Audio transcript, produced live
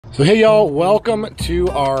So hey y'all, welcome to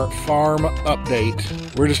our farm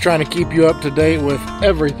update. We're just trying to keep you up to date with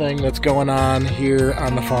everything that's going on here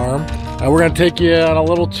on the farm. We're going to take you on a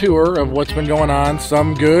little tour of what's been going on,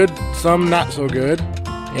 some good, some not so good,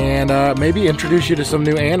 and maybe introduce you to some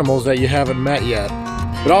new animals that you haven't met yet.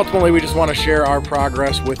 But ultimately we just want to share our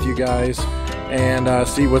progress with you guys and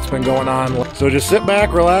see what's been going on. So just sit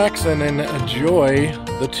back, relax, and enjoy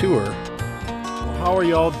the tour. Well, how are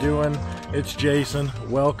y'all doing? It's Jason.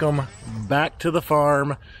 Welcome back to the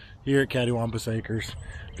farm here at Cattywampus Acres.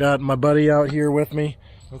 Got my buddy out here with me.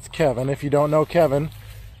 That's Kevin. If you don't know Kevin,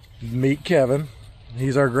 meet Kevin.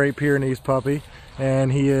 He's our Great Pyrenees puppy,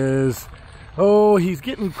 and he is, he's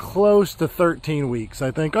getting close to 13 weeks,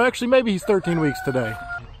 I think. Actually, maybe he's 13 weeks today.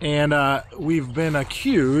 And we've been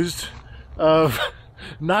accused of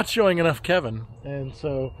not showing enough Kevin, and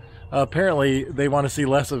so apparently they want to see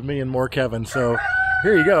less of me and more Kevin. So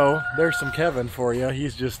here you go. There's some Kevin for you.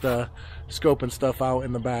 He's just scoping stuff out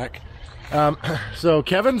in the back. So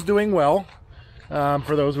Kevin's doing well,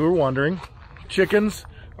 for those who are wondering. Chickens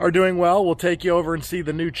are doing well. We'll take you over and see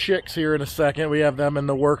the new chicks here in a second. We have them in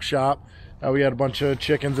the workshop. We had a bunch of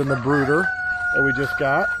chickens in the brooder that we just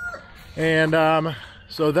got. And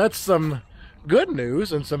so that's some good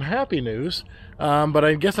news and some happy news. But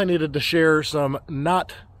I guess I needed to share some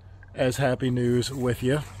not as happy news with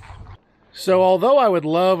you. So although I would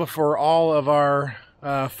love for all of our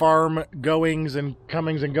farm goings and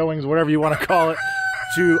comings and goings, whatever you want to call it,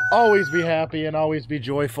 to always be happy and always be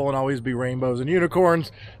joyful and always be rainbows and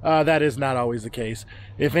unicorns, that is not always the case.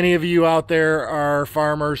 If any of you out there are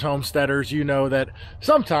farmers, homesteaders, you know that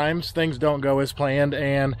sometimes things don't go as planned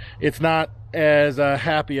and it's not as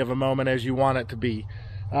happy of a moment as you want it to be.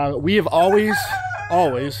 We have always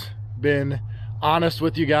been honest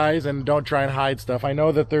with you guys and don't try and hide stuff. I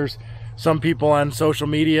know that there's some people on social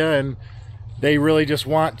media and they really just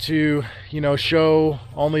want to, show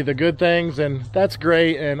only the good things, and that's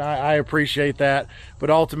great, and I appreciate that.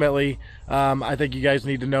 But ultimately, I think you guys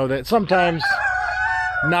need to know that sometimes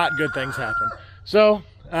not good things happen. So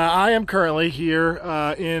I am currently here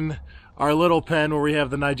in our little pen where we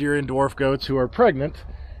have the Nigerian dwarf goats who are pregnant.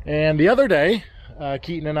 And the other day,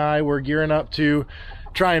 Keaton and I were gearing up to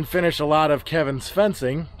try and finish a lot of Kevin's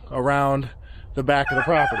fencing around the back of the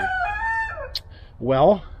property.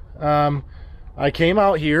 Well, I came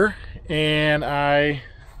out here and I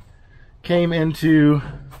came into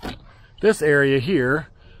this area here.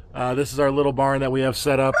 This is our little barn that we have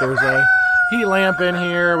set up. There's a heat lamp in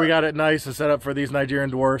here. We got it nice and set up for these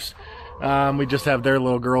Nigerian dwarfs. We just have their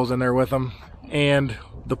little girls in there with them. And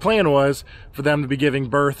the plan was for them to be giving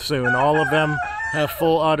birth soon. All of them have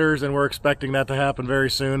full udders, and we're expecting that to happen very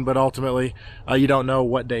soon, but ultimately you don't know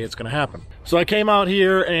what day it's going to happen. So I came out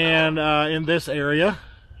here, and in this area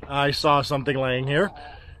I saw something laying here,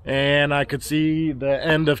 and I could see the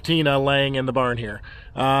end of Tina laying in the barn here.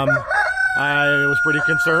 I was pretty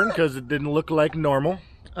concerned because it didn't look like normal,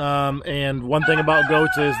 and one thing about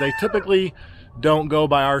goats is they typically don't go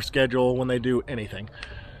by our schedule when they do anything.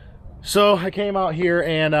 So I came out here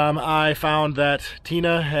and I found that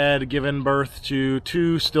Tina had given birth to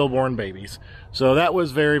 2 stillborn babies. So that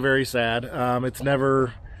was very, very sad. It's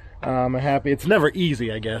never it's never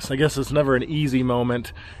easy, I guess. It's never an easy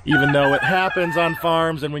moment, even though it happens on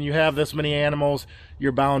farms, and when you have this many animals,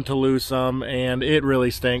 you're bound to lose some, and it really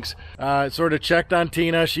stinks. Sort of checked on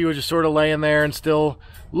Tina. She was just sort of laying there and still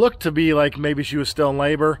looked to be like maybe she was still in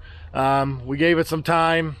labor. We gave it some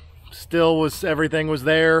time. Still everything was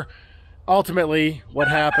there. Ultimately, what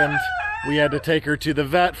happened, we had to take her to the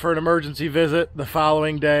vet for an emergency visit the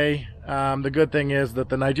following day. The good thing is that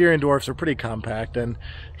the Nigerian dwarfs are pretty compact, and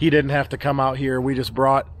he didn't have to come out here. We just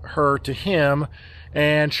brought her to him,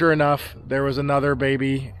 and sure enough, there was another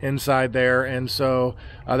baby inside there, and so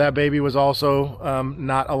that baby was also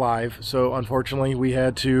not alive. So unfortunately, we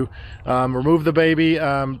had to remove the baby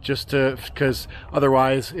because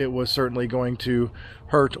otherwise it was certainly going to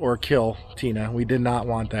hurt or kill Tina. We did not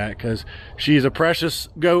want that because she's a precious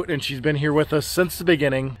goat and she's been here with us since the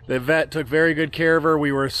beginning. The vet took very good care of her.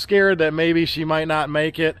 We were scared that maybe she might not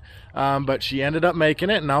make it, but she ended up making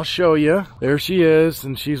it, and I'll show you. There she is,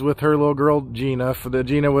 and she's with her little girl Gina.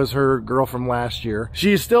 Gina was her girl from last year.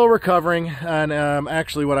 She's still recovering, and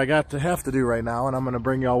actually what I have to do right now, and I'm going to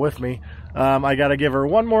bring y'all with me, I got to give her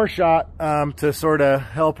one more shot to sort of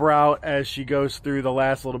help her out as she goes through the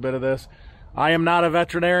last little bit of this. I am not a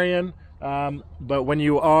veterinarian, but when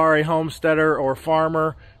you are a homesteader or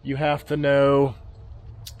farmer, you have to know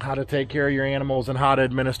how to take care of your animals and how to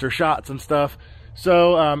administer shots and stuff.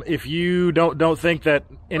 So if you don't think that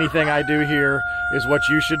anything I do here is what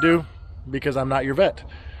you should do, because I'm not your vet.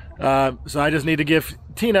 So I just need to give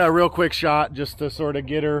Tina a real quick shot just to sort of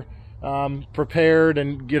get her prepared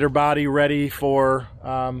and get her body ready for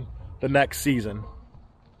the next season.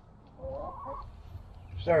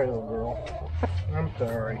 Sorry, little girl. I'm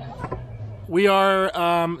sorry. We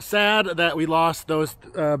are sad that we lost those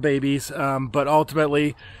babies, but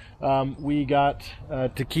ultimately we got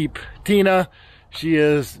to keep Tina. She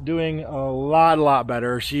is doing a lot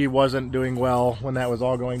better. She wasn't doing well when that was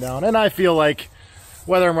all going down. And I feel like,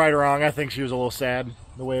 whether I'm right or wrong, I think she was a little sad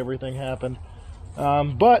the way everything happened.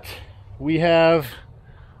 But we have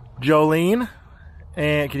Jolene.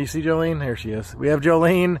 And can you see Jolene? There she is. We have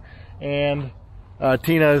Jolene and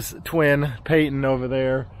Tina's twin, Peyton, over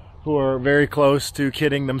there, who are very close to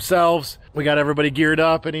kidding themselves. We got everybody geared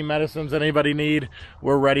up. Any medicines that anybody need,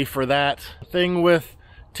 we're ready for that. Thing with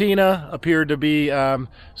Tina appeared to be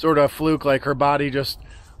sort of a fluke, like her body just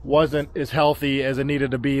wasn't as healthy as it needed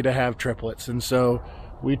to be to have triplets. And so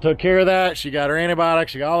we took care of that. She got her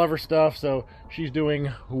antibiotics, she got all of her stuff, so she's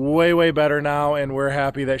doing way better now, and we're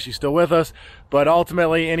happy that she's still with us. But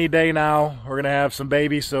ultimately, any day now, we're gonna have some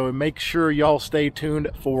babies, so make sure y'all stay tuned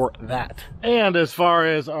for that. And as far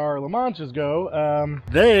as our La Manchas go,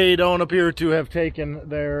 they don't appear to have taken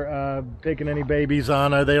any babies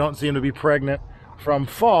on. They don't seem to be pregnant from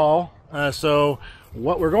fall. So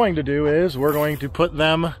what we're going to do is we're going to put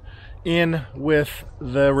them in with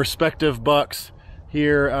the respective bucks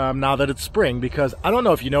here now that it's spring, because I don't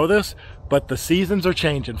know if you know this, but the seasons are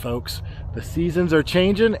changing, folks. The seasons are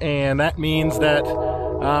changing, and that means that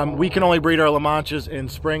we can only breed our La Manchas in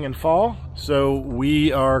spring and fall. So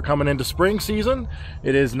we are coming into spring season.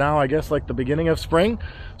 It is now, I guess, like the beginning of spring.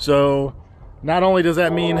 So not only does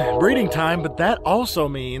that mean breeding time, but that also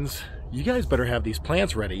means you guys better have these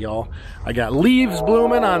plants ready, y'all. I got leaves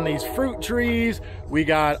blooming on these fruit trees. We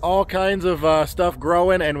got all kinds of stuff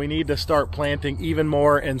growing, and we need to start planting even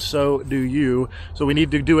more, and so do you. So we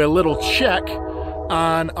need to do a little check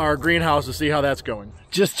on our greenhouse to see how that's going.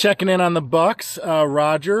 Just checking in on the bucks.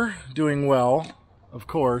 Roger doing well. Of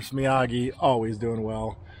course, Miyagi always doing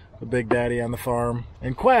well. The big daddy on the farm.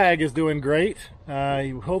 And Quag is doing great.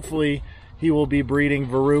 Hopefully he will be breeding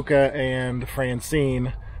Veruca and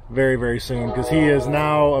Francine very soon, because he is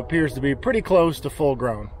now appears to be pretty close to full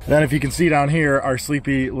grown. Then if you can see down here, our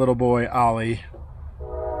sleepy little boy Ollie.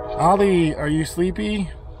 Ollie, are you sleepy?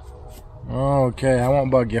 Okay, I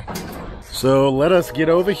won't bug you. So let us get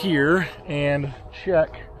over here and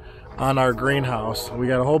check on our greenhouse. We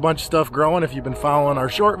got a whole bunch of stuff growing. If you've been following our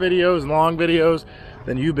short videos and long videos,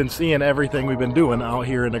 then you've been seeing everything we've been doing out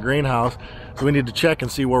here in the greenhouse. So we need to check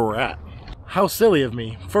and see where we're at. How silly of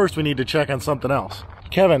me. First we need to check on something else.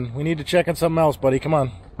 Kevin, we need to check on something else, buddy. Come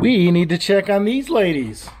on. We need to check on these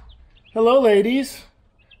ladies. Hello, ladies.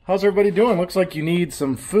 How's everybody doing? Looks like you need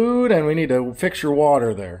some food, and we need to fix your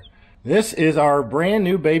water there. This is our brand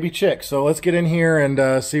new baby chick, so let's get in here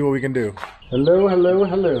and see what we can do. Hello.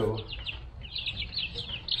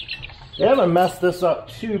 They haven't messed this up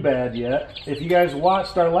too bad yet. If you guys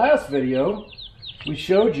watched our last video, we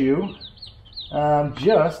showed you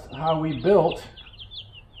just how we built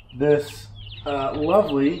this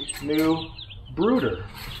lovely new brooder.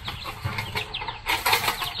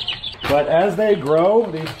 But as they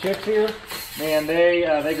grow, these chicks here, man,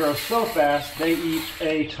 they grow so fast, they eat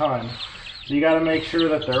a ton. So you got to make sure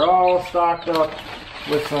that they're all stocked up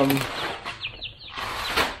with some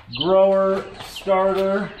grower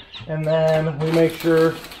starter, and then we make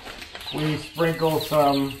sure we sprinkle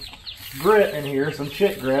some grit in here, some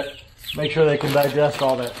chick grit, make sure they can digest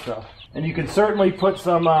all that stuff. And you can certainly put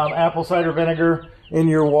some apple cider vinegar in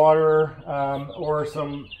your water, or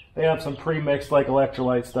they have some pre-mixed like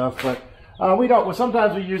electrolyte stuff, but we don't.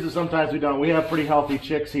 Sometimes we use it, sometimes we don't. We have pretty healthy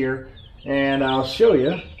chicks here, and I'll show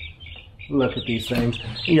you. Look at these things.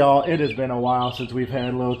 Y'all, it has been a while since we've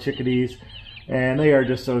had little chickadees, and they are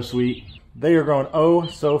just so sweet. They are growing oh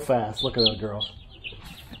so fast. Look at those girls.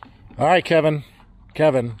 All right, Kevin.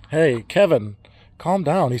 Hey, Kevin. Calm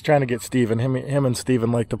down. He's trying to get Steven. Him and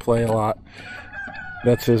Steven like to play a lot.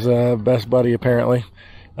 That's his best buddy, apparently.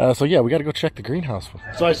 So yeah, we got to go check the greenhouse.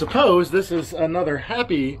 So I suppose this is another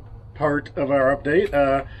happy part of our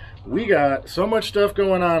update. We got so much stuff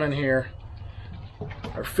going on in here.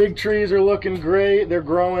 Our fig trees are looking great. They're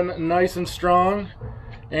growing nice and strong.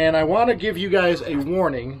 And I want to give you guys a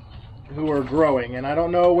warning who are growing. And I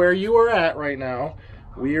don't know where you are at right now.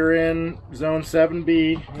 We are in Zone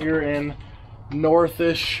 7B here in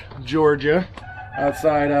northish Georgia,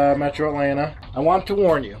 outside Metro Atlanta. I want to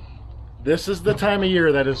warn you, this is the time of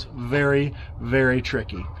year that is very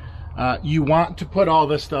tricky. You want to put all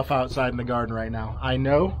this stuff outside in the garden right now. I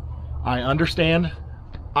know, I understand,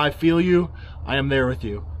 I feel you, I am there with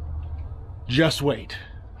you. just wait.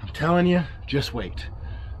 I'm telling you, just wait.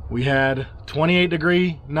 We had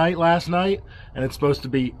 28-degree night last night, and it's supposed to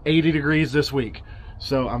be 80 degrees this week.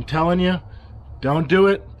 So I'm telling you, don't do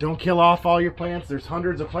it. Don't kill off all your plants. There's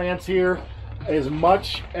hundreds of plants here. As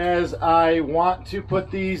much as I want to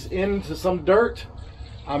put these into some dirt,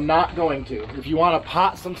 I'm not going to. If you want to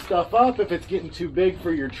pot some stuff up, if it's getting too big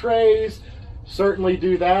for your trays, certainly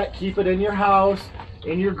do that. Keep it in your house,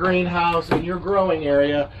 in your greenhouse, in your growing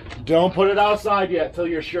area. Don't put it outside yet till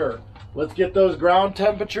you're sure. Let's get those ground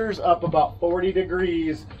temperatures up about 40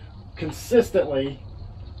 degrees consistently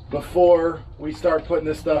before we start putting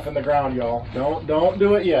this stuff in the ground, y'all. Don't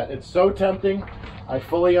do it yet. It's so tempting. I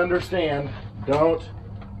fully understand. Don't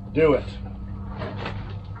do it.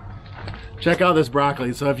 Check out this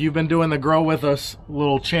broccoli. So if you've been doing the Grow With Us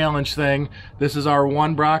little challenge thing, this is our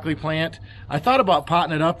one broccoli plant. I thought about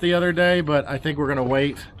potting it up the other day, but I think we're gonna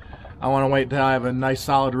wait. I wanna wait till I have a nice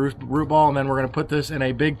solid root ball, and then we're gonna put this in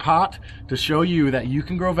a big pot to show you that you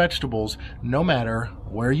can grow vegetables no matter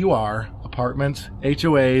where you are. Apartments,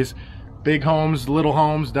 HOAs, big homes, little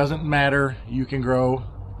homes, doesn't matter. You can grow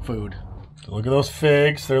food. So look at those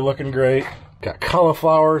figs, they're looking great. Got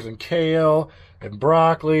cauliflowers and kale and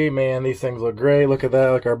broccoli. Man, these things look great. Look at that,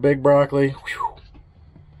 like our big broccoli. Whew.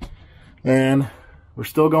 And we're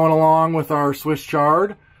still going along with our Swiss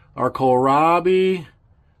chard, our kohlrabi.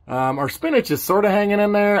 Our spinach is sort of hanging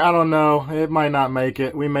in there. I don't know. It might not make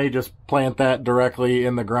it. We may just plant that directly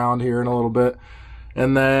in the ground here in a little bit.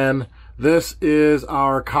 And then this is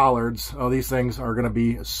our collards. Oh, these things are going to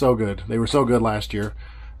be so good. They were so good last year.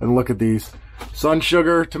 And look at these. Sun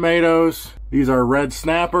sugar tomatoes. These are red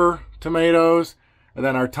snapper tomatoes. And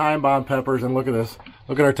then our time bomb peppers. And look at this.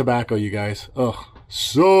 Look at our tobacco, you guys. Oh,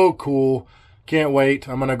 so cool. Can't wait.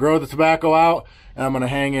 I'm going to grow the tobacco out, and I'm going to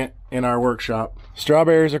hang it in our workshop.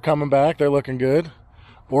 Strawberries are coming back. They're looking good.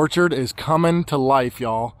 Orchard is coming to life,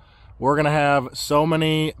 y'all. We're going to have so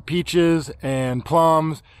many peaches and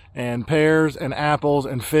plums and pears and apples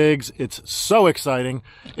and figs. It's so exciting.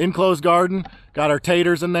 Enclosed garden. Got our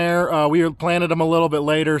taters in there. We planted them a little bit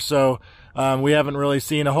later, so we haven't really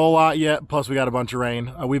seen a whole lot yet. Plus, we got a bunch of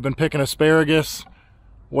rain. We've been picking asparagus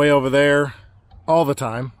way over there all the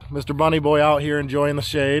time. Mr. Bunny Boy out here enjoying the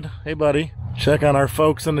shade. Hey, buddy. Check on our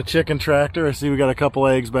folks in the chicken tractor. I see we got a couple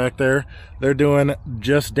eggs back there. They're doing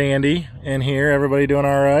just dandy in here. Everybody doing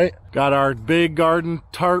all right. Got our big garden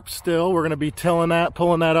tarp still. We're going to be tilling that,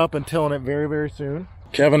 pulling that up and tilling it very, very soon.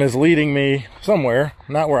 Kevin is leading me somewhere,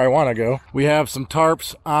 not where I want to go. We have some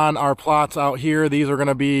tarps on our plots out here. These are going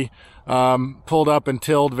to be pulled up and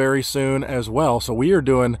tilled very soon as well. So we are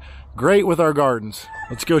doing great with our gardens.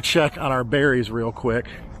 Let's go check on our berries real quick.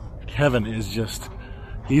 Kevin is just,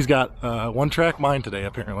 he's got one-track mind today,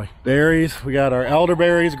 apparently. Berries, we got our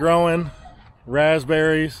elderberries growing,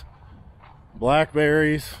 raspberries,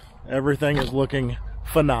 blackberries. Everything is looking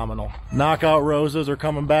phenomenal. Knockout roses are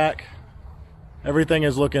coming back. Everything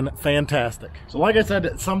is looking fantastic. So like I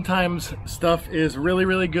said, sometimes stuff is really,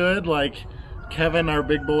 really good. Like Kevin, our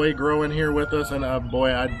big boy, growing here with us. And boy,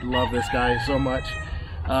 I love this guy so much.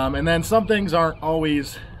 And then some things aren't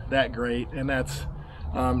always that great. And that's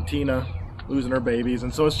Tina losing her babies.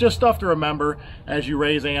 And so it's just stuff to remember as you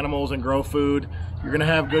raise animals and grow food. You're gonna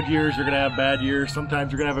have good years, you're gonna have bad years.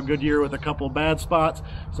 Sometimes you're gonna have a good year with a couple of bad spots.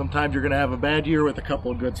 Sometimes you're gonna have a bad year with a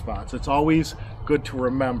couple of good spots. It's always good to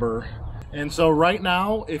remember. And so right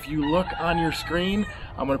now, if you look on your screen,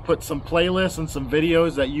 I'm gonna put some playlists and some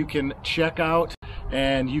videos that you can check out,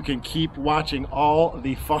 and you can keep watching all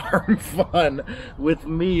the farm fun with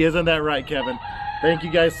me. Isn't that right, Kevin? Thank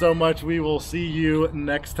you guys so much. We will see you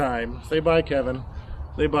next time. Say bye, Kevin.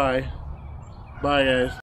 Say bye. Bye, guys.